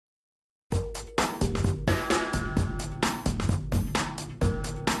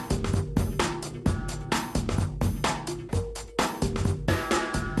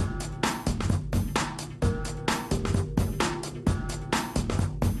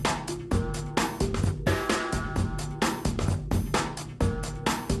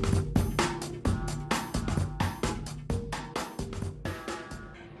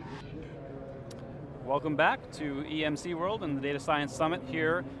Welcome back to EMC World and the Data Science Summit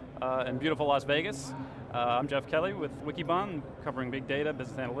here in beautiful Las Vegas. I'm Jeff Kelly with Wikibon, covering big data,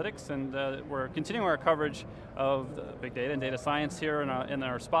 business analytics, and we're continuing our coverage of the big data and data science here in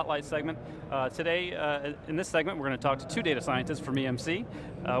our Spotlight segment. Today, in this segment, we're going to talk to two data scientists from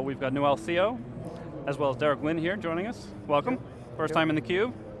EMC. We've got Noelle Sio, as well as Derek Lin here joining us. Welcome. First time in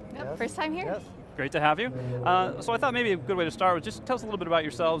theCUBE. Yep, yes. First time here. Yes. Great to have you. So I thought maybe a good way to start was just tell us a little bit about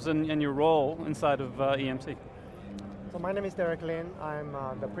yourselves and your role inside of EMC. So my name is Derek Lin. I'm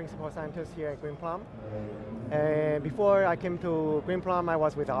the principal scientist here at Greenplum. Before I came to Greenplum, I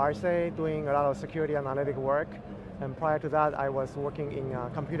was with RSA doing a lot of security analytic work. And prior to that, I was working in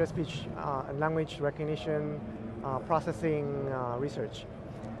computer speech and language recognition processing research.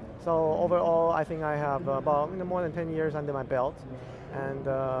 So overall, I think I have about more than 10 years under my belt. And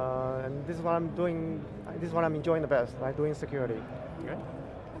this is what I'm doing, this is what I'm enjoying the best, right? Doing security. Okay.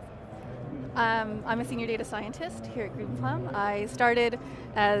 I'm a senior data scientist here at Greenplum. I started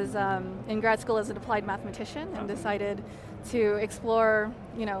as in grad school as an applied mathematician and decided to explore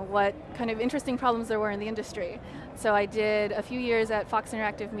what kind of interesting problems there were in the industry. So I did a few years at Fox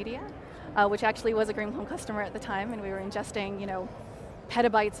Interactive Media, which actually was a Greenplum customer at the time, and we were ingesting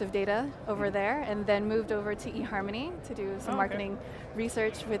petabytes of data over there, and then moved over to eHarmony to do some marketing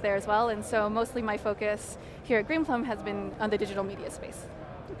research with there as well. And so mostly my focus here at Greenplum has been on the digital media space.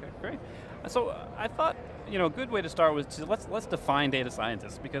 Okay, great. So I thought a good way to start was to let's define data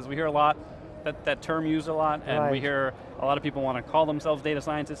scientists, because we hear a lot, that term used a lot, and we hear a lot of people want to call themselves data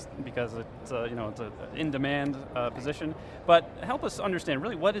scientists because it's it's an in-demand position. But help us understand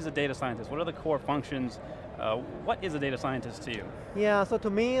really what is a data scientist? What are the core functions? What is a data scientist to you? Yeah, so to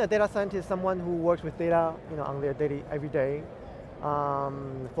me, a data scientist is someone who works with data on their daily, every day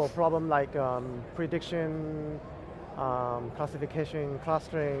for problems like prediction, classification,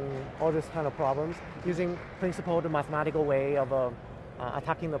 clustering, all these kind of problems, using principled mathematical way of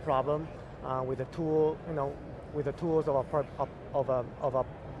attacking the problem with a tool, with the tools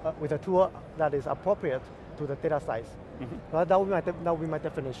with a tool that is appropriate to the data size. Mm-hmm. That would be my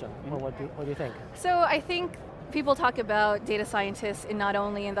definition. Mm-hmm. What do you think? So I think people talk about data scientists not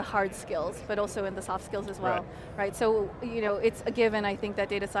only in the hard skills, but also in the soft skills as well, right? So it's a given, I think, that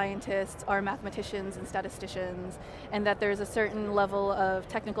data scientists are mathematicians and statisticians, and that there's a certain level of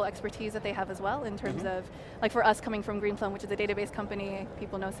technical expertise that they have as well in terms of, like for us coming from Greenplum, which is a database company,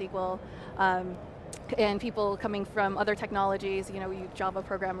 people know SQL, and people coming from other technologies, Java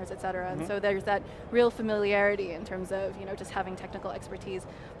programmers, et cetera. And so there's that real familiarity in terms of, just having technical expertise.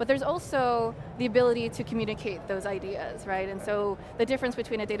 But there's also the ability to communicate those ideas, right? And so the difference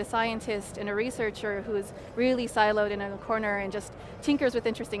between a data scientist and a researcher who's really siloed in a corner and just tinkers with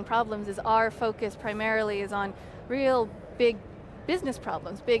interesting problems is our focus primarily is on real big business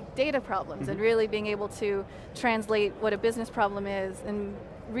problems, big data problems, and really being able to translate what a business problem is and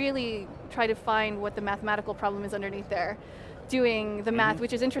really try to find what the mathematical problem is underneath there. Doing the math,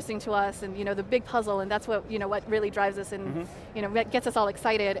 which is interesting to us, and the big puzzle, and that's what what really drives us and gets us all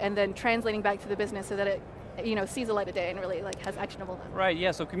excited, and then translating back to the business so that it sees the light of day and really has actionable. Right,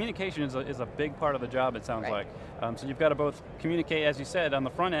 yeah, so communication is a big part of the job, it sounds like. So you've got to both communicate, as you said, on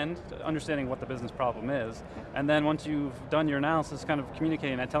the front end, understanding what the business problem is, and then once you've done your analysis, kind of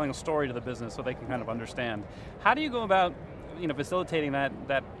communicating that, telling a story to the business so they can kind of understand. How do you go about facilitating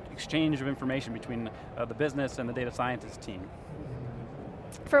that exchange of information between the business and the data scientist team?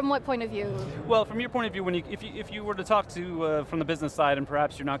 From what point of view? Well, from your point of view, if you were to talk to from the business side, and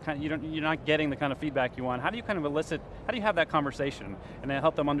perhaps you're not getting the kind of feedback you want, how do you kind of elicit? How do you have that conversation and then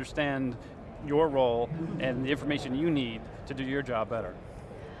help them understand your role and the information you need to do your job better?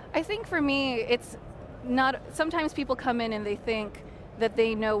 I think for me, it's not. Sometimes people come in and they think that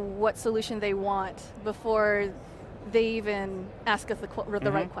they know what solution they want before they even ask us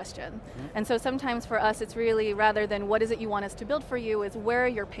the right question. And so sometimes for us, it's really, rather than what is it you want us to build for you, is where are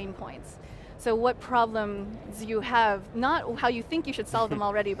your pain points? So what problems you have, not how you think you should solve them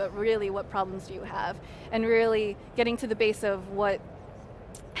already, but really what problems do you have? And really getting to the base of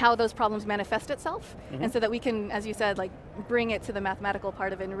how those problems manifest itself, and so that we can, as you said, bring it to the mathematical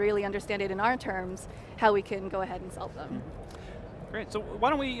part of it and really understand it in our terms, how we can go ahead and solve them. Great, so why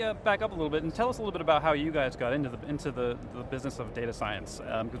don't we back up a little bit and tell us a little bit about how you guys got into the business of data science,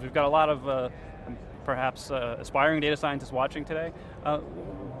 because we've got a lot of perhaps aspiring data scientists watching today.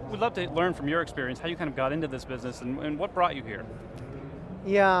 We'd love to learn from your experience how you kind of got into this business and what brought you here.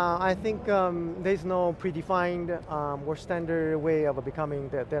 Yeah, I think there's no predefined or standard way of becoming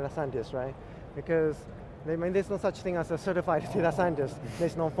the data scientist, right? Because there's no such thing as a certified data scientist.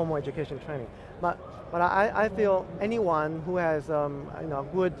 There's no formal education training. But I feel anyone who has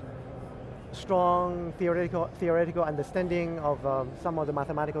good strong theoretical understanding of some of the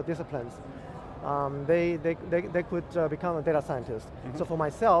mathematical disciplines, they could become a data scientist. So for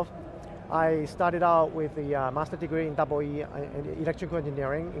myself, I started out with the master degree in EE in electrical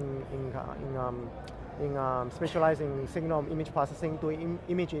engineering specializing in signal image processing, doing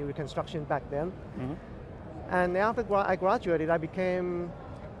image reconstruction back then. And after I graduated, I became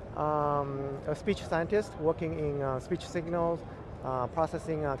a speech scientist working in speech signals,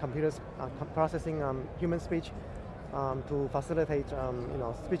 processing processing human speech to facilitate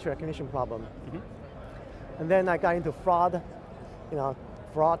speech recognition problem. And then I got into fraud,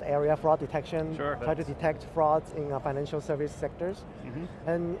 fraud detection, try to detect frauds in financial service sectors.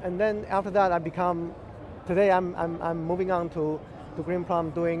 And then after that, today I'm moving on to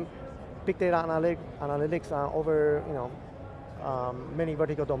Greenplum, doing big data analytics over many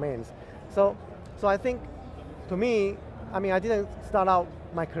vertical domains. So I think, to me, I didn't start out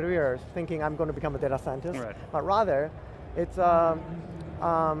my career thinking I'm going to become a data scientist, but rather it's a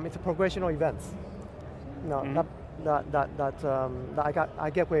progression of events. That I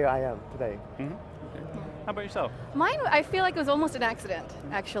get where I am today. How about yourself? Mine, I feel like it was almost an accident,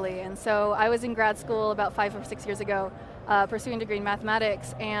 actually. And so I was in grad school about 5 or 6 years ago, pursuing a degree in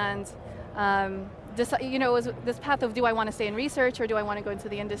mathematics, and it was this path of, do I want to stay in research or do I want to go into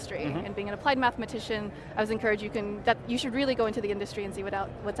the industry? And being an applied mathematician, I was encouraged that you should really go into the industry and see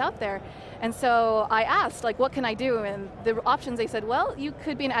what's out there. And so I asked, what can I do? And the options, they said, well, you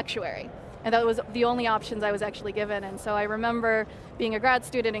could be an actuary. And that was the only options I was actually given. And so I remember being a grad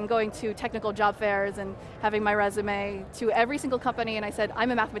student and going to technical job fairs and having my resume to every single company, and I said, I'm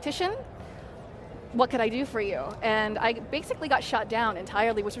a mathematician, what could I do for you? And I basically got shot down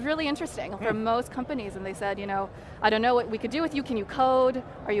entirely, which was really interesting for most companies. And they said, I don't know what we could do with you. Can you code?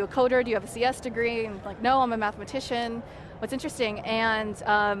 Are you a coder? Do you have a CS degree? And no, I'm a mathematician. What's interesting, and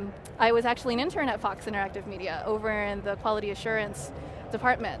I was actually an intern at Fox Interactive Media over in the quality assurance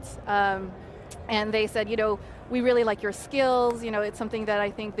department. And they said, we really like your skills. It's something that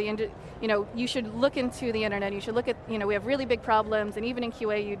I think you should look into the internet. You should look at, we have really big problems, and even in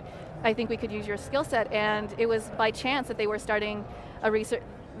QA, I think we could use your skill set. And it was by chance that they were starting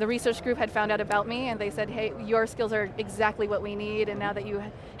the research group had found out about me, and they said, hey, your skills are exactly what we need, and now that you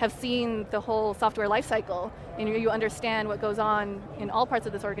have seen the whole software lifecycle, and you understand what goes on in all parts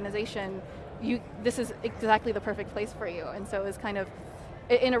of this organization, this is exactly the perfect place for you. And so it was kind of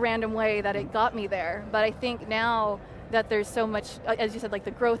in a random way that it got me there. But I think now that there's so much, as you said,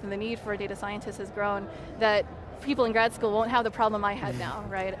 the growth and the need for a data scientist has grown, that people in grad school won't have the problem I had now,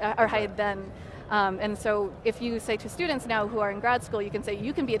 right? Or I had then. And so if you say to students now who are in grad school, you can say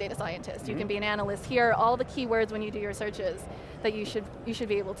you can be a data scientist, you can be an analyst. Here are all the keywords when you do your searches that you should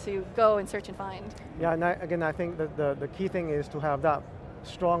be able to go and search and find. Yeah, and again, I think that the key thing is to have that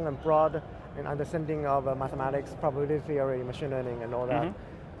strong and broad and understanding of mathematics, probability theory, machine learning, and all that.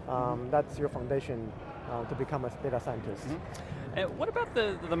 That's your foundation to become a data scientist. What about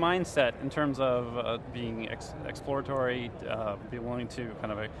the mindset in terms of being exploratory, be willing to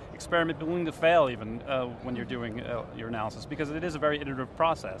kind of experiment, be willing to fail even when you're doing your analysis, because it is a very iterative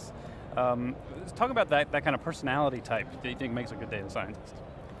process. Talk about that kind of personality type that you think makes a good data scientist.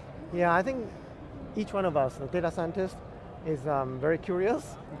 Yeah, I think each one of us, the data scientist, is very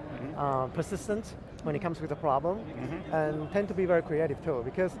curious, persistent when it comes with a problem, and tend to be very creative too,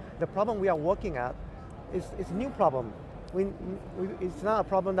 because the problem we are working at is a new problem. It's not a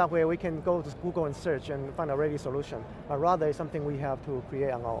problem that way we can go to Google and search and find a ready solution, but rather it's something we have to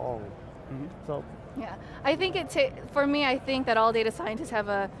create on our own. So, yeah, I think for me, I think that all data scientists have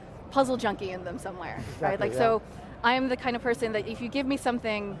a puzzle junkie in them somewhere, exactly, right? So I am the kind of person that if you give me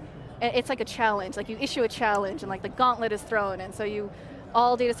something, it's like a challenge, you issue a challenge and the gauntlet is thrown, and so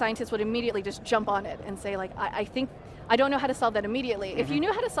all data scientists would immediately just jump on it and say I think, I don't know how to solve that immediately. If you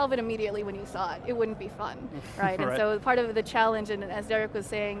knew how to solve it immediately when you saw it, it wouldn't be fun, right? And so part of the challenge, and as Derek was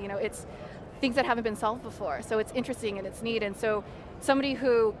saying, it's things that haven't been solved before, so it's interesting and it's neat, and so somebody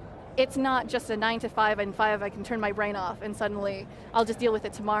who, it's not just a 9 to 5 and 5 I can turn my brain off and suddenly I'll just deal with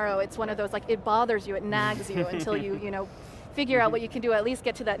it tomorrow. It's one of those, it bothers you, it nags you until you, figure out what you can do, at least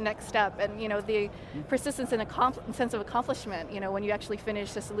get to that next step, and the persistence and sense of accomplishment, when you actually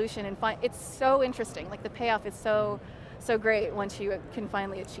finish the solution and find, it's so interesting, the payoff is so great once you can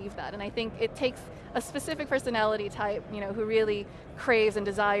finally achieve that. And I think it takes a specific personality type, who really craves and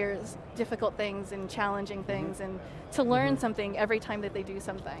desires difficult things and challenging things, and to learn something every time that they do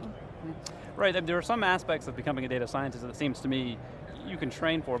something. Right, there are some aspects of becoming a data scientist that it seems to me you can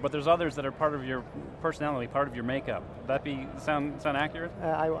train for, but there's others that are part of your personality, part of your makeup. Would that sound accurate?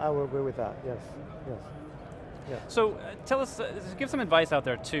 I will agree with that, yes. Yeah. So tell us, give some advice out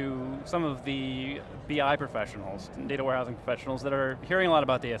there to some of the BI professionals, data warehousing professionals that are hearing a lot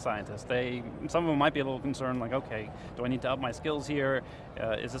about data scientists. Some of them might be a little concerned, like, okay, do I need to up my skills here?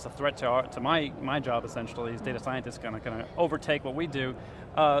 Is this a threat to my job essentially? Is data scientists going to overtake what we do?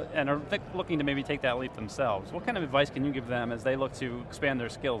 And are looking to maybe take that leap themselves. What kind of advice can you give them as they look to expand their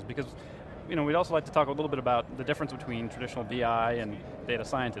skills? Because we'd also like to talk a little bit about the difference between traditional BI and data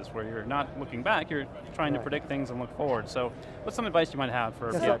scientists, where you're not looking back, you're trying to predict things and look forward. So what's some advice you might have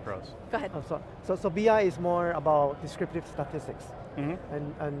for BI pros? Go ahead. So BI is more about descriptive statistics.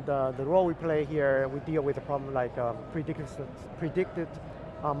 And the role we play here, we deal with a problem like predicted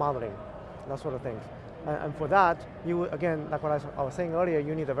modeling, that sort of things. And for that, you, again, like what I was saying earlier,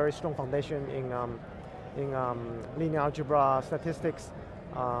 you need a very strong foundation in linear algebra, statistics,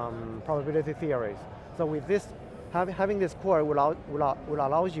 probability theories. So with this, having this core will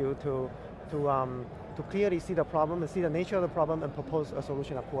allow you to clearly see the problem and see the nature of the problem and propose a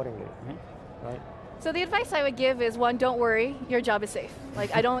solution accordingly, right? So the advice I would give is, one, don't worry, your job is safe.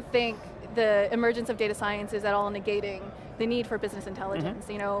 Like, I don't think the emergence of data science is at all negating the need for business intelligence.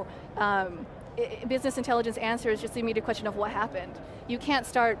 Business intelligence answers just the immediate question of what happened. You can't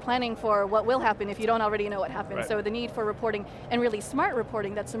start planning for what will happen if you don't already know what happened. Right. So the need for reporting, and really smart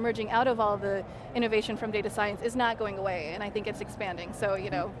reporting that's emerging out of all the innovation from data science, is not going away, and I think it's expanding. So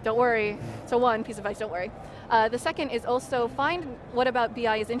don't worry. So one piece of advice, don't worry. The second is also find what about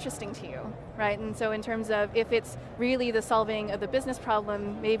BI is interesting to you, right? And so in terms of if it's really the solving of the business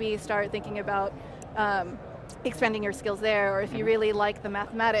problem, maybe start thinking about expanding your skills there, or if you really like the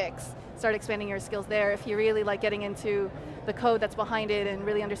mathematics, start expanding your skills there. If you really like getting into the code that's behind it and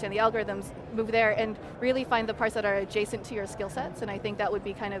really understand the algorithms, move there and really find the parts that are adjacent to your skill sets, and I think that would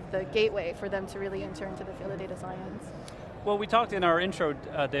be kind of the gateway for them to really enter into the field of data science. Well, we talked in our intro,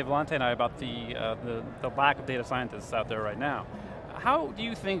 Dave Vellante and I, about the lack of data scientists out there right now. How do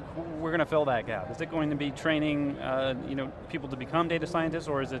you think we're going to fill that gap? Is it going to be training people to become data scientists,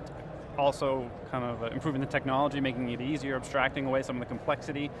 or is it also kind of improving the technology, making it easier, abstracting away some of the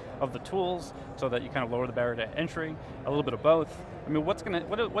complexity of the tools so that you kind of lower the barrier to entry, a little bit of both? I mean, what is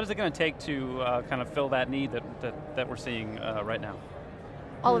it going to take to kind of fill that need that we're seeing right now?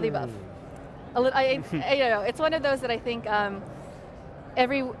 All of the above. It's one of those that I think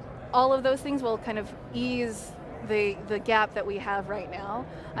all of those things will kind of ease the gap that we have right now.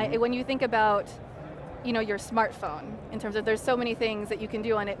 When you think about your smartphone, in terms of there's so many things that you can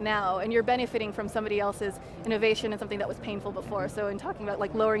do on it now, and you're benefiting from somebody else's innovation and something that was painful before. So in talking about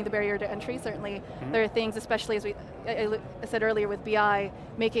like lowering the barrier to entry, certainly there are things, especially as I said earlier with BI,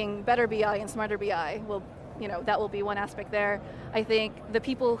 making better BI and smarter BI will, that will be one aspect there. I think the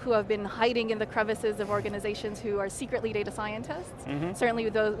people who have been hiding in the crevices of organizations who are secretly data scientists, certainly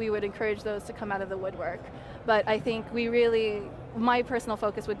we would encourage those to come out of the woodwork. But I think my personal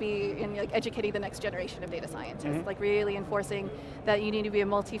focus would be in educating the next generation of data scientists, like really enforcing that you need to be a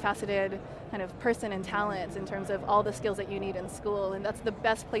multifaceted kind of person and talent in terms of all the skills that you need in school, and that's the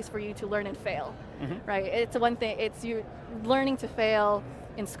best place for you to learn and fail, right? It's one thing, it's you learning to fail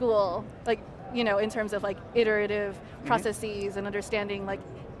in school, in terms of iterative processes and understanding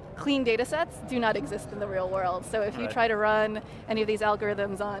clean data sets do not exist in the real world. So if you try to run any of these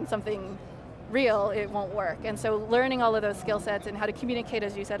algorithms on something real, it won't work. And so learning all of those skill sets and how to communicate,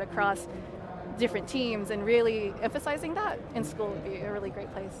 as you said, across different teams and really emphasizing that in school would be a really great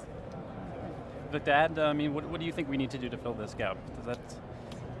place. But Dad, what do you think we need to do to fill this gap?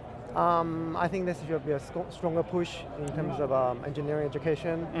 I think there should be a stronger push in terms of engineering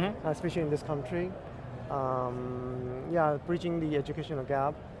education, especially in this country. Bridging the educational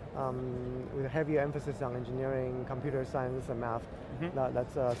gap with a heavier emphasis on engineering, computer science, and math.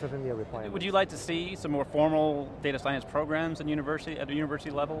 That's certainly a requirement. Would you like to see some more formal data science programs at the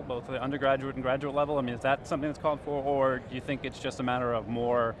university level, both at the undergraduate and graduate level? I mean, is that something that's called for, or do you think it's just a matter of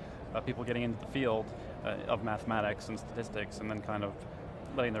more people getting into the field of mathematics and statistics, and then kind of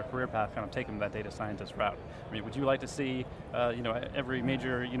letting their career path kind of take them that data scientist route? I mean, would you like to see every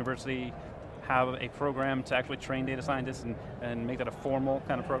major university have a program to actually train data scientists and make that a formal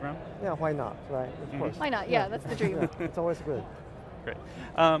kind of program? Yeah, why not, right? Of course. Why not? Yeah, that's the dream. It's always good. Great.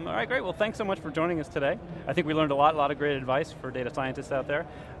 All right, great. Well, thanks so much for joining us today. I think we learned a lot of great advice for data scientists out there.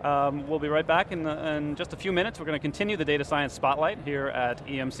 We'll be right back in just a few minutes. We're going to continue the data science spotlight here at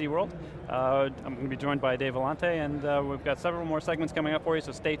EMC World. I'm going to be joined by Dave Vellante, and we've got several more segments coming up for you,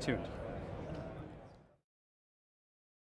 so stay tuned.